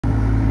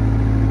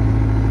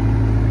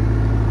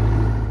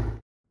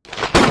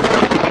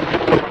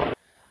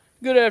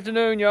Good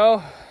afternoon,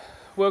 y'all.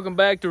 Welcome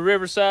back to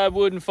Riverside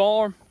Wooden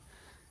Farm.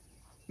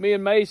 Me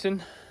and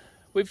Mason,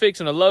 we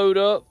fixing to load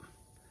up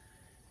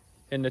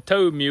in the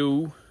tow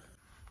mule.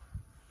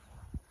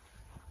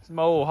 It's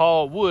my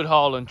old wood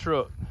hauling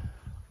truck.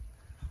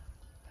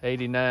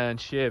 89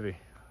 Chevy,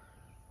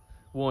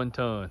 1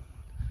 ton,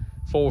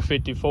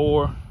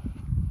 454,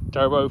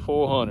 turbo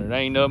 400.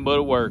 Ain't nothing but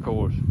a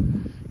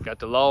workhorse. Got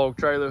the log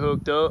trailer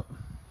hooked up.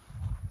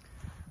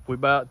 We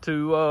about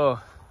to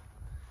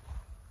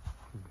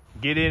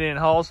get in and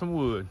haul some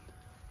wood.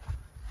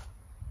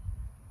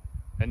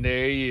 And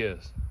there he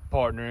is,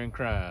 partner in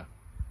crime.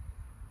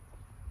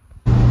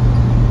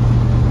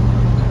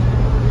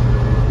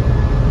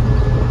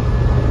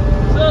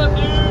 What's up,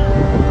 dude?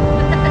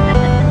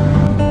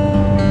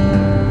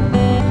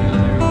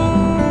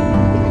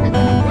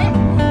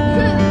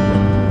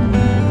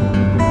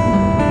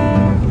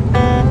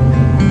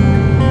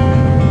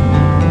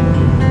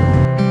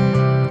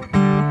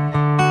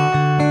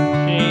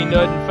 She ain't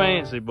nothing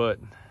fancy, but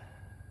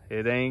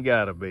it ain't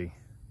gotta be.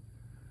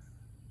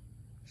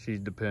 She's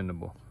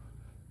dependable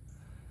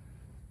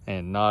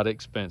and not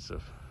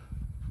expensive.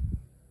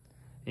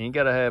 You ain't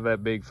gotta have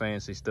that big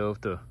fancy stuff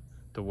to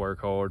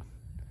work hard.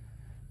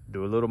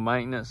 Do a little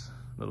maintenance,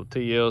 little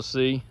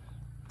TLC.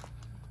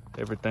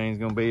 Everything's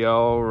gonna be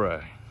all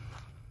right.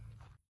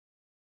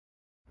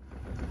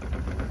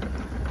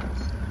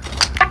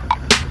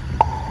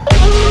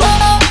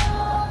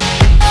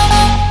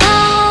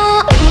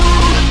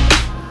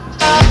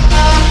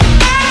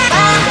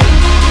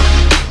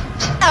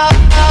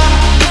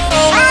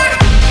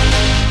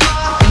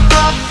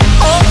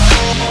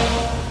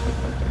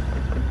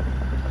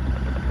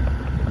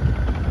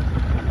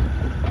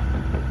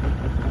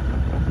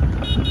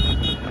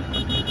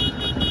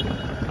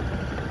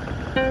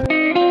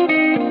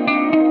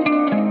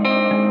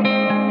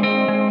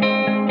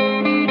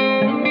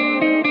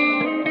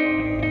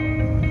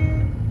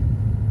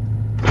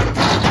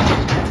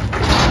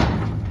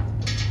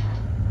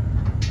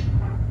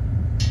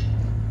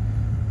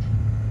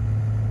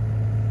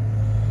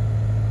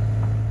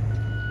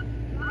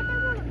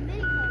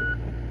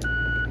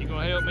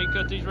 Help me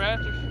cut these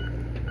rafters?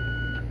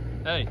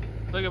 Hey,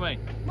 look at me.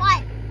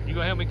 What? You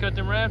gonna help me cut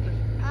them rafters?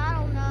 I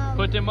don't know.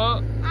 Put them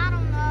up? I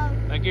don't know.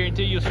 I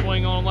guarantee you'll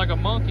swing on them like a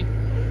monkey.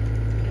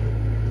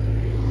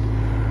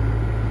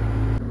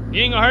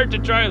 You ain't gonna hurt the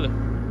trailer.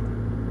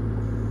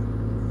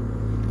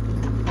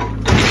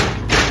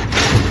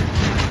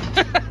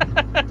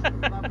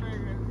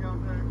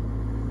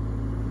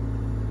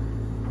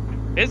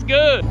 It's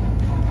good.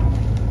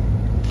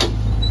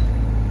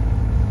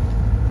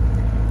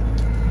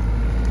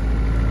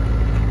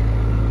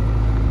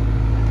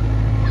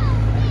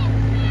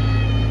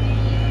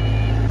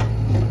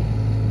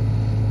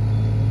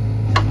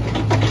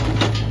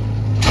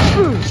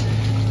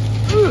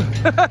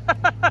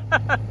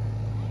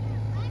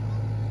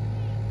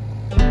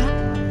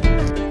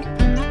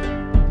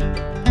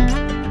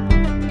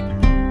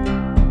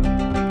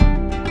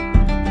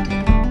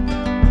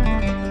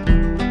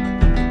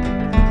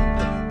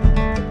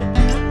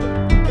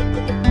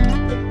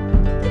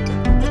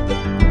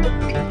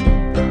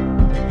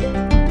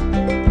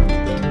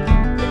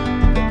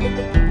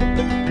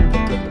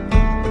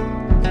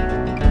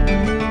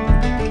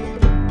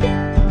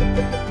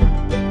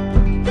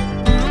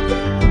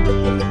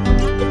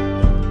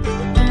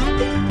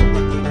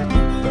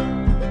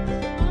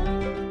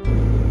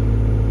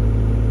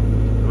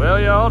 Well,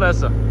 y'all,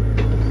 that's a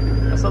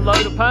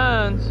load of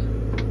pines.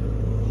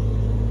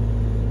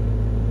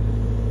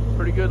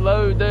 Pretty good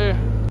load there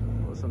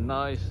with some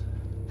nice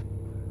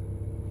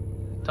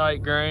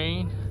tight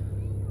grain.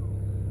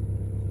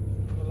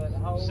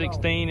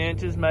 16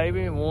 inches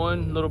maybe, and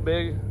one little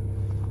big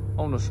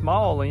on the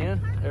small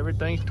end.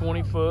 Everything's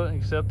 20 foot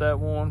except that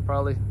one,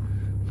 probably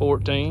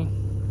 14.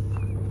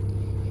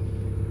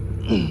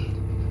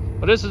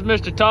 Well, this is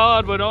Mr.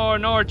 Todd with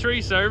R&R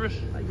Tree Service.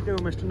 How you doing,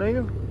 Mr.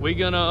 Neal? We're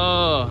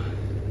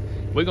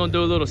gonna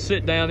do a little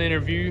sit-down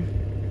interview.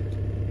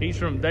 They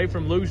from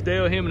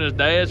Lucedale. Him and his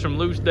dad's from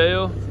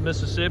Lucedale,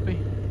 Mississippi,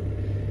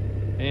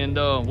 and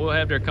we'll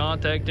have their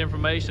contact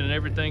information and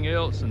everything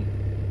else, and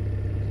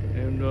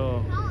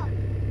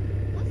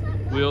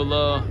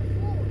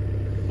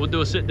we'll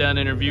do a sit-down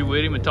interview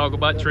with him and talk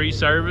about tree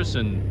service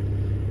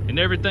and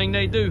everything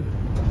they do.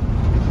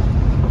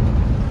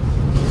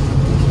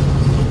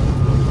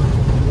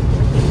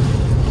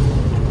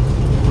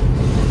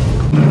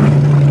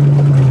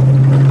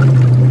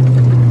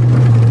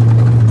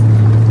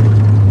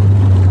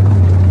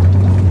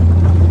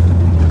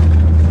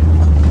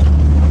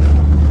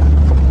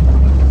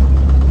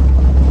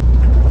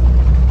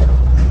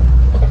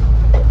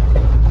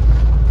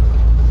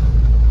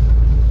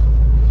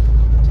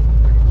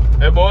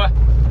 Hey boy,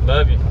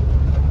 love you.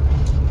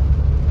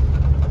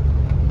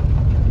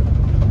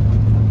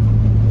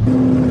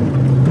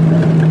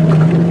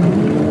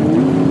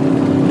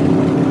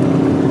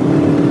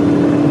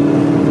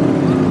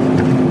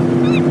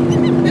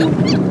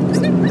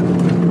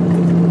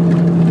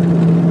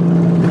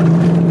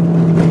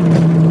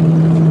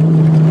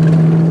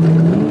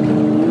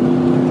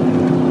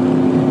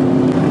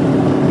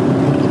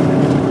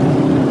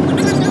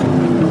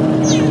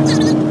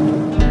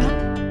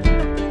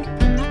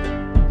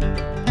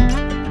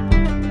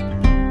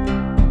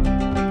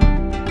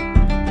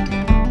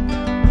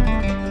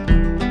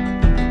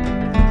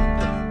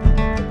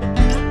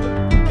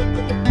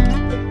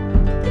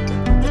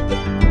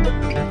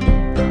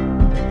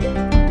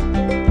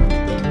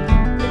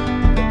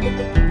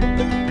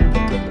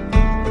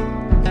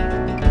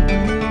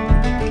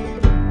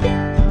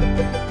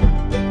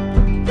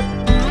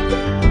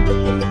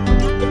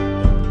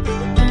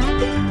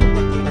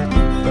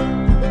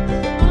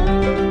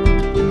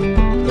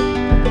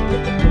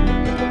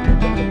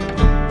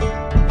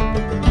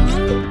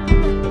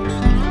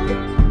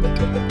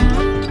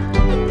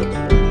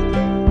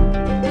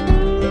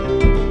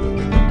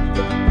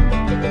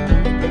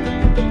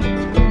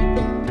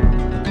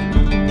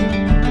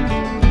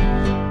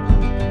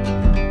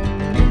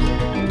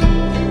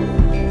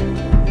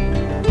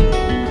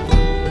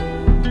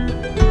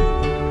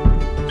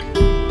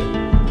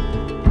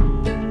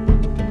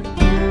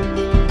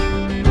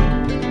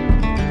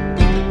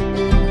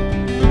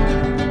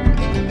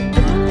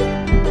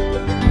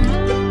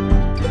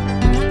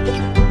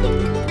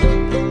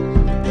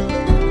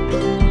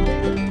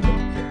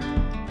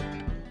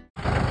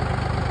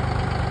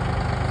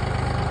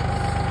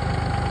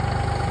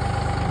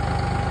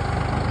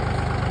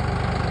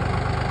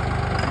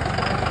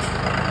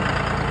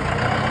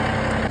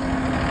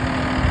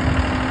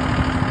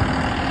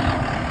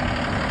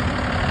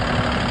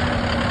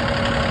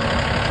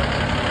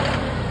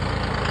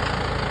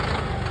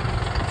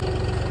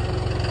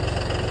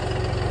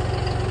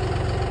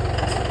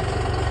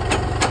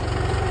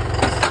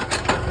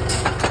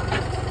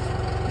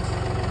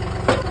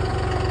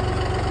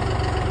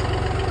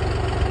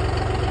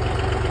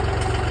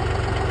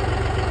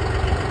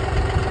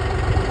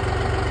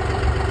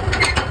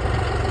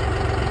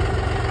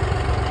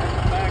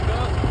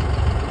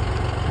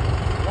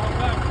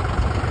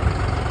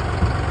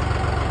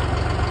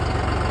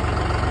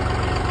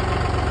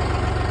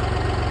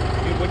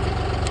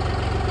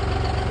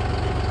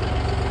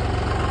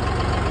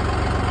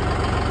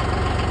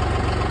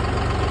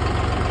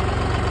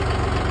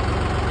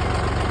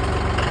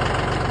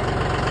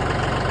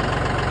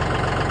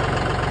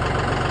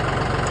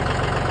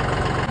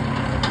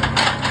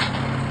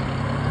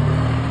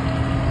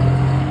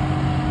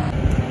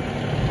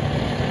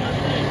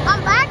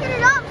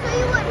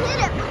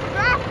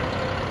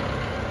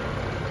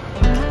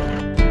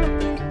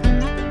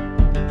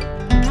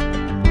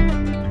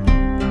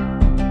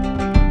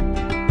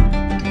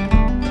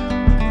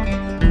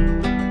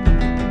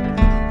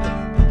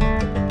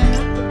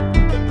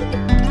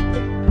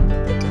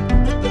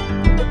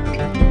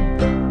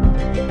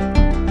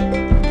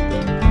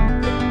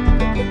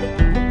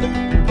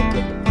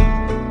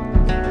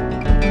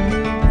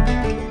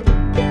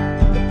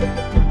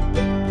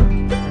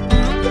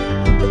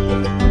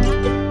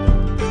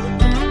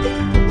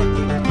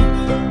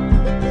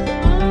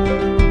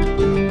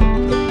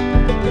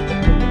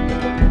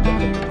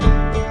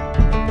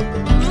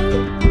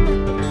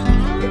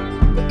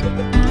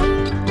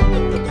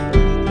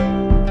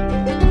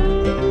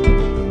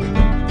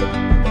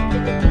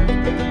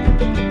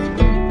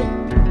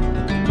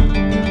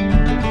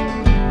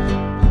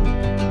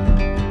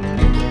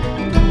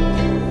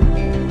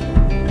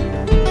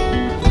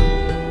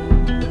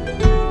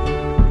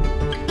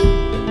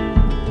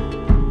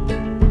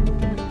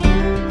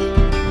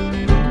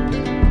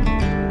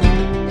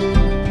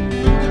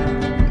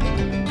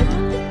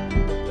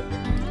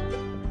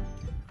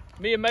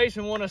 me and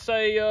Mason want to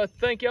say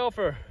thank y'all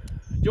for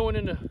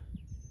joining the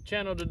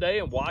channel today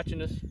and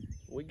watching us.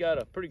 We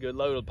got a pretty good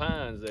load of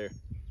pines there.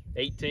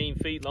 18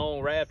 feet long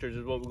rafters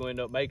is what we're going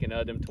to end up making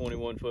out of them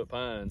 21-foot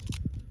pines.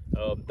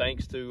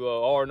 Thanks to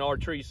R&R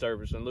Tree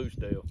Service in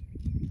Lucedale.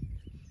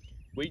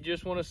 We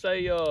just want to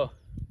say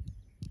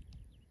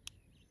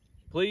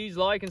please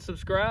like and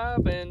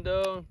subscribe, and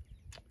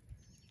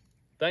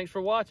thanks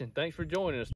for watching. Thanks for joining us.